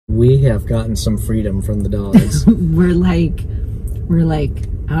We have gotten some freedom from the dogs. we're like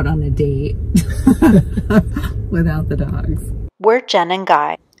out on a date without the dogs. We're Jen and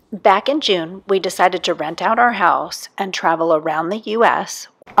Guy. Back in June, we decided to rent out our house and travel around the U.S.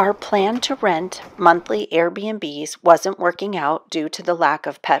 Our plan to rent monthly Airbnbs wasn't working out due to the lack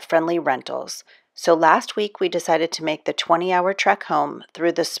of pet-friendly rentals. So last week, we decided to make the 20-hour trek home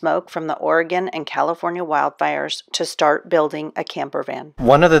through the smoke from the Oregon and California wildfires to start building a camper van.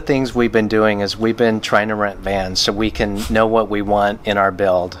 One of the things we've been doing is we've been trying to rent vans so we can know what we want in our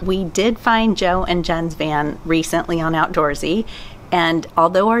build. We did find Joe and Jen's van recently on Outdoorsy, and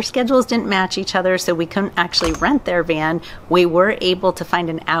although our schedules didn't match each other so we couldn't actually rent their van, we were able to find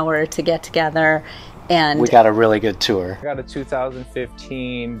an hour to get together. And we got a really good tour. I got a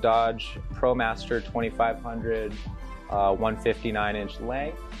 2015 Dodge ProMaster 2500, 159-inch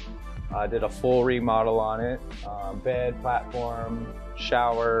length. Did a full remodel on it. Bed, platform,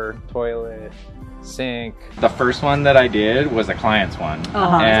 shower, toilet, sink. The first one that I did was a client's one.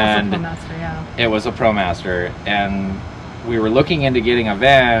 And it was a ProMaster, yeah. It was a ProMaster, and we were looking into getting a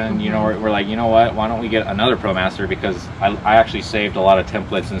van. You know, we're like, you know what, why don't we get another ProMaster, because I actually saved a lot of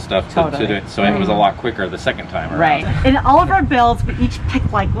templates and stuff to do it, so it was a lot quicker the second time around. Right. In all of our builds, we each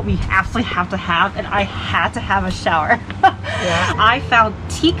picked like what we absolutely have to have, and I had to have a shower. Yeah. I found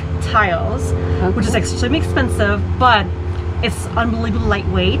teak tiles, which is extremely expensive, but it's unbelievably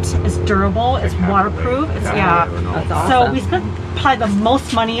lightweight, it's durable, it's waterproof, it's, that's awesome. So we spent probably the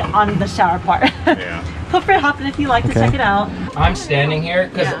most money on the shower part. Yeah. Feel free to hop in if you like to check it out. I'm standing here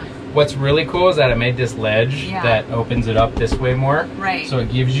because what's really cool is that it made this ledge that opens it up this way more. Right. So it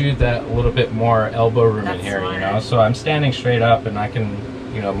gives you that little bit more elbow room in here, you know? So I'm standing straight up and I can,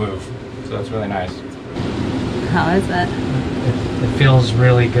 you know, move. So that's really nice. How is it? It feels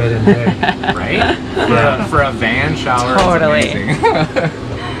really good in there. Right? For a van shower, totally. It's amazing.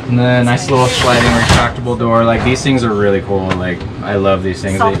 And then nice little sliding retractable door. Like, these things are really cool. Like, I love these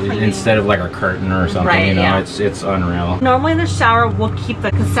things. Instead of like a curtain or something, you know, it's unreal. Normally in the shower, we'll keep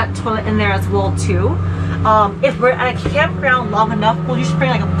the cassette toilet in there as well too. If we're at a campground long enough, we'll usually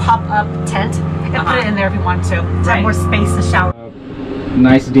bring like a pop-up tent and put it in there if we want to have more space to shower.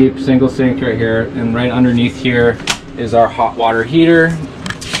 Nice deep single sink right here, and right underneath here is our hot water heater,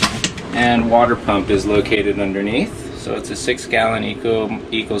 and water pump is located underneath. So it's a 6-gallon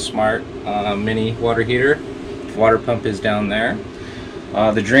Eco Smart mini water heater. Water pump is down there.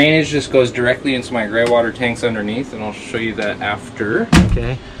 The drainage just goes directly into my gray water tanks underneath, and I'll show you that after.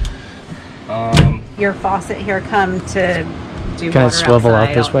 Okay. Your faucet here come to do Kind of water swivel outside.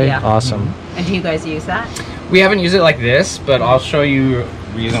 out this way? Yeah. Awesome. And do you guys use that? We haven't used it like this, but I'll show you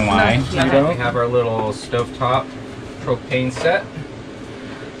reason why. Yeah. We have our little stovetop propane set.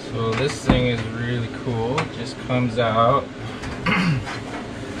 So this thing is really cool. It just comes out.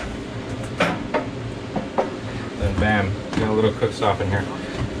 Then bam, got a little cook stop in here.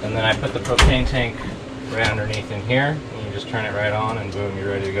 And then I put the propane tank right underneath in here. And you just turn it right on and boom, you're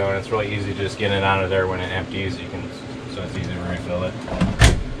ready to go. And it's really easy to just get it out of there when it empties. So it's easy to refill it.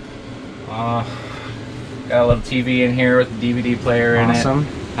 Got a little TV in here with a DVD player in it. Awesome.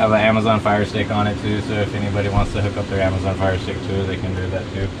 Have an Amazon Fire Stick on it too, so if anybody wants to hook up their Amazon Fire Stick to it, they can do that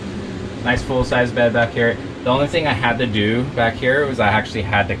too. Nice full-size bed back here. The only thing I had to do back here was I actually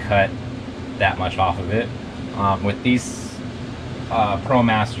had to cut that much off of it. With these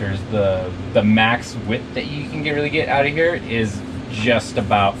ProMasters, the max width that you can really get out of here is just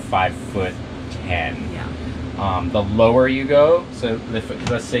about 5'10". Yeah. The lower you go, so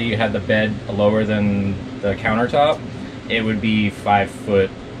let's say you had the bed lower than the countertop, it would be 5'11",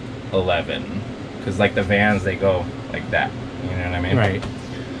 because like the vans, they go like that. You know what I mean? Right.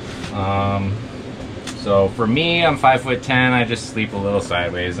 So for me, I'm 5'10". I just sleep a little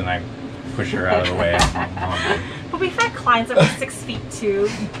sideways and I push her out of the way. But we've had clients that were 6'2".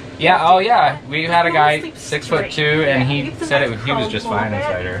 Yeah. Oh yeah. We had a guy 6'2", and he said he was just fine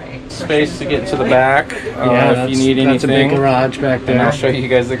inside her. Space to get into the back. If you need anything. That's a big garage back there. And I'll show you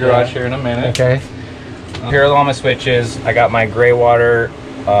guys the garage here in a minute. Okay. Here are all my switches. I got my gray water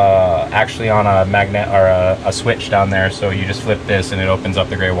actually on a magnet or a switch down there, so you just flip this and it opens up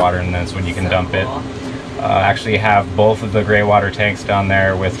the gray water, and that's when you can dump it. Actually have both of the gray water tanks down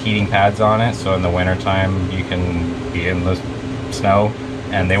there with heating pads on it, so in the winter time you can be in the snow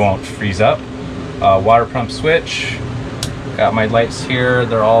and they won't freeze up. Water pump switch. Got my lights here,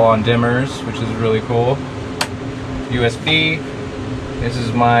 they're all on dimmers, which is really cool. USB. This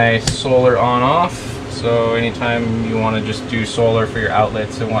is my solar on off, so anytime you want to just do solar for your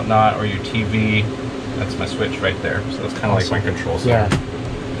outlets and whatnot, or your TV, that's my switch right there. So that's kind of like my control center. Yeah.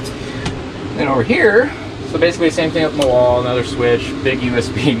 Then over here, So basically, same thing up on the wall. Another switch, big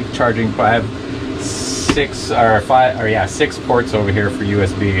USB charging. I have 6 ports over here for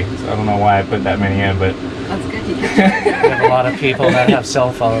USB. So I don't know why I put that many in, but That's good. You We have a lot of people that have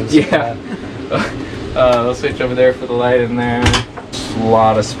cell phones. yeah. We'll switch over there for the light in there. A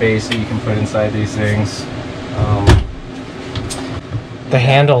lot of space that you can put inside these things. The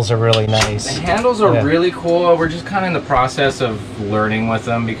handles are really nice. The handles are really cool. We're just kind of in the process of learning with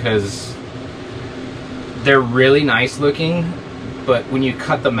them because they're really nice looking, but when you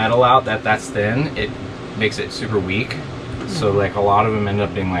cut the metal out that's thin, it makes it super weak. So like a lot of them end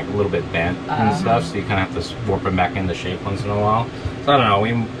up being like a little bit bent and stuff, so you kind of have to warp them back into shape once in a while. So I don't know,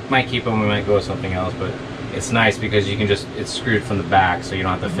 we might keep them, we might go with something else, but it's nice because you can just, it's screwed from the back, so you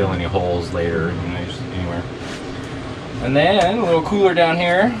don't have to fill any holes later, you know, just anywhere. And then a little cooler down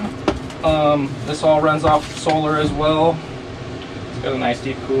here. This all runs off solar as well. It's got a nice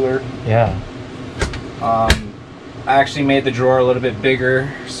deep cooler. Yeah. I actually made the drawer a little bit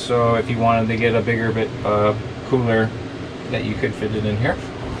bigger, so if you wanted to get a bigger bit cooler, that you could fit it in here.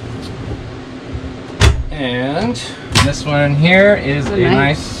 And this one here is a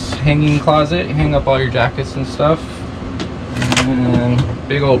nice hanging closet. You hang up all your jackets and stuff. And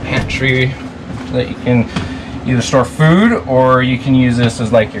big old pantry that you can either store food, or you can use this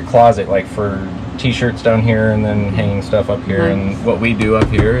as like your closet, like for t-shirts down here and then hanging stuff up here. And what we do up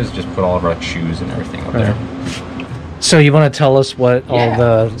here is just put all of our shoes and everything up there. So you want to tell us what all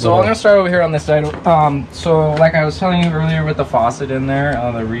the... So I'm going to start over here on this side. So like I was telling you earlier with the faucet in there,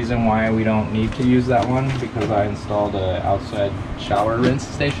 the reason why we don't need to use that one, because I installed an outside shower rinse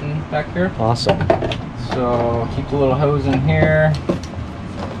station back here. Awesome. So keep the little hose in here.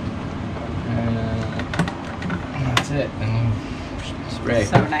 And that's it. And spray.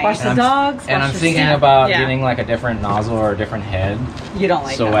 So nice. Wash the dogs. And I'm thinking about getting like a different nozzle or a different head. You don't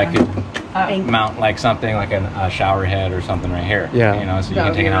like so that I one? could mount like something like a shower head or something right here. Yeah. You know, so you That can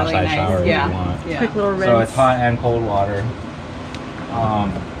would take be an really outside nice. shower if Yeah. you want. Yeah. Quick little rinse. So it's hot and cold water.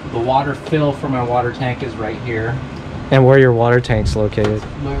 The water fill for my water tank is right here. And where are your water tanks located?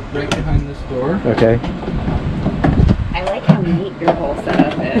 Right behind this door. Okay. I like how neat your whole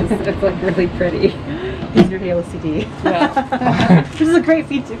setup is. It's like really pretty. Use your OCD. Yeah. This is a great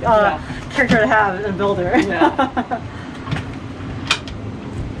feature, character to have in a builder. Yeah.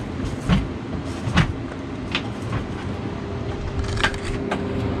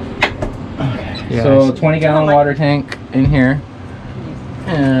 Yeah, So 20-gallon water tank in here.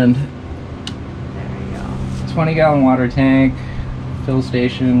 And 20-gallon water tank, fill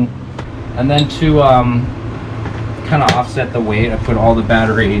station. And then to kind of offset the weight, I put all the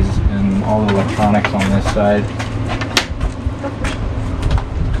batteries and all the electronics on this side.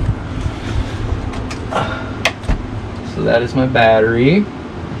 So that is my battery.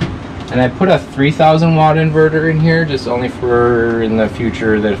 And I put a 3,000 watt inverter in here, just only for in the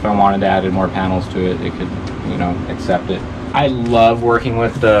future that if I wanted to add in more panels to it, it could, you know, accept it. I love working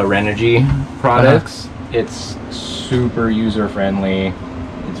with the Renogy products. It's super user friendly.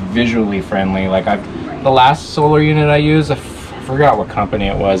 It's visually friendly. Like the last solar unit I used, I forgot what company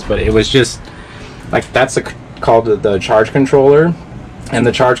it was, but it was just like that's called the charge controller, and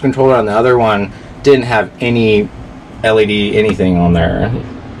the charge controller on the other one didn't have any LED anything on there.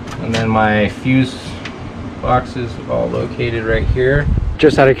 And then my fuse boxes are all located right here.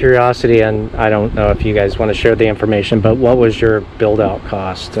 Just out of curiosity, and I don't know if you guys want to share the information, but what was your build-out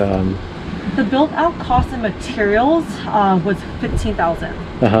cost? The built-out cost of materials was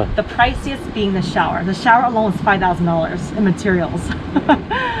 $15,000. The priciest being the shower. The shower alone was $5,000 in materials.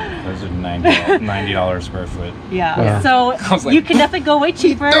 Those are $90 square foot. Yeah. So like, you can definitely go way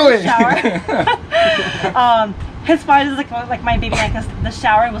cheaper in the shower. His part is like my baby, because the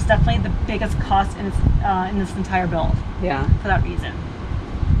shower was definitely the biggest cost in this entire build. Yeah. For that reason.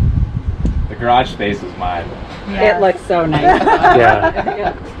 The garage space is mine. Yeah. It looks so nice.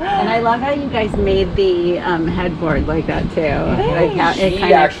 Yeah. And I love how you guys made the headboard like that too. Like how it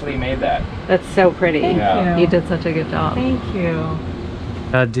She actually made that. That's so pretty. Yeah. You did such a good job. Thank you.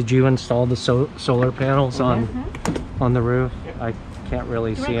 Did you install the solar panels on the roof? I can't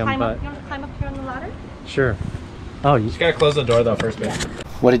really see them, but... You want to climb up here on the ladder? Sure. Oh, you just gotta close the door though first, babe.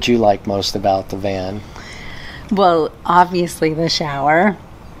 What did you like most about the van? Well, obviously the shower.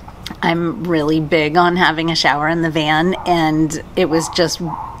 I'm really big on having a shower in the van, and it was just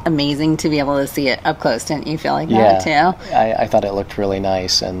amazing to be able to see it up close. Didn't you feel like that too? I thought it looked really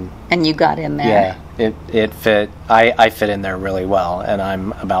nice, and you got in there. Yeah, it fit. I fit in there really well, and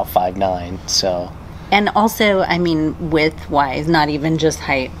I'm about 5'9", so And also, I mean, width-wise, not even just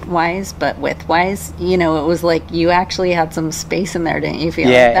height-wise, but width-wise, you know, it was like you actually had some space in there, didn't you feel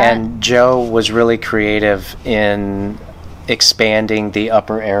like that? Yeah, and Joe was really creative in expanding the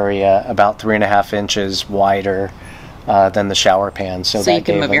upper area about 3.5 inches wider than the shower pan. So that you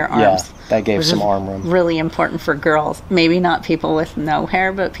can move your arms. Yeah, that gave some arm room. Really important for girls. Maybe not people with no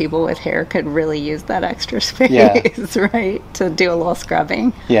hair, but people with hair could really use that extra space, right? To do a little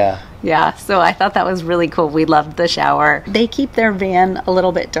scrubbing. Yeah. Yeah, so I thought that was really cool. We loved the shower. They keep their van a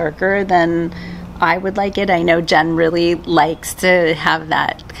little bit darker than I would like it. I know Jen really likes to have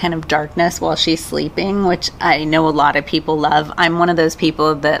that kind of darkness while she's sleeping, which I know a lot of people love. I'm one of those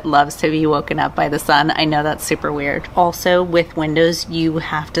people that loves to be woken up by the sun. I know that's super weird. Also, with windows, you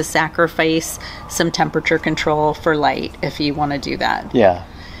have to sacrifice some temperature control for light if you want to do that. Yeah.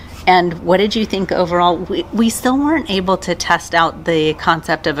 And what did you think overall? We still weren't able to test out the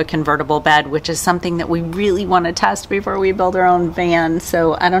concept of a convertible bed, which is something that we really want to test before we build our own van.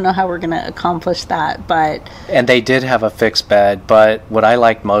 So I don't know how we're going to accomplish that, but... And they did have a fixed bed, but what I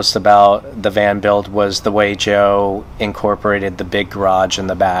liked most about the van build was the way Joe incorporated the big garage in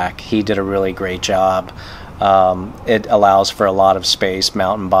the back. He did a really great job. It allows for a lot of space,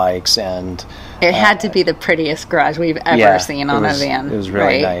 mountain bikes, and... It had to be the prettiest garage we've ever seen on a van. It was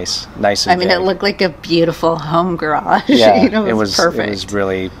really right? nice and I mean, big. it looked like a beautiful home garage. Yeah, you know, it was perfect. It was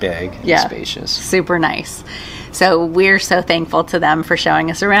really big and spacious. Super nice. So we're so thankful to them for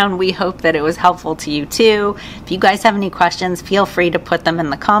showing us around. We hope that it was helpful to you too. If you guys have any questions, feel free to put them in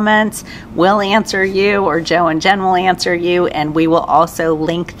the comments. We'll answer you, or Joe and Jen will answer you, and we will also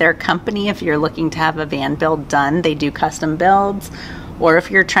link their company if you're looking to have a van build done. They do custom builds. Or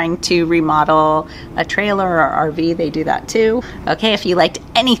if you're trying to remodel a trailer or RV, they do that too. Okay, if you liked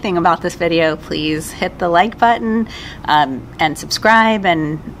anything about this video, please hit the like button and subscribe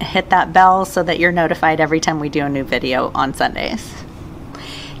and hit that bell so that you're notified every time we do a new video on Sundays.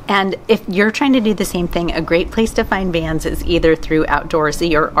 And if you're trying to do the same thing, a great place to find vans is either through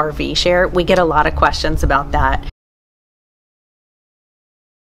Outdoorsy or RV Share. We get a lot of questions about that.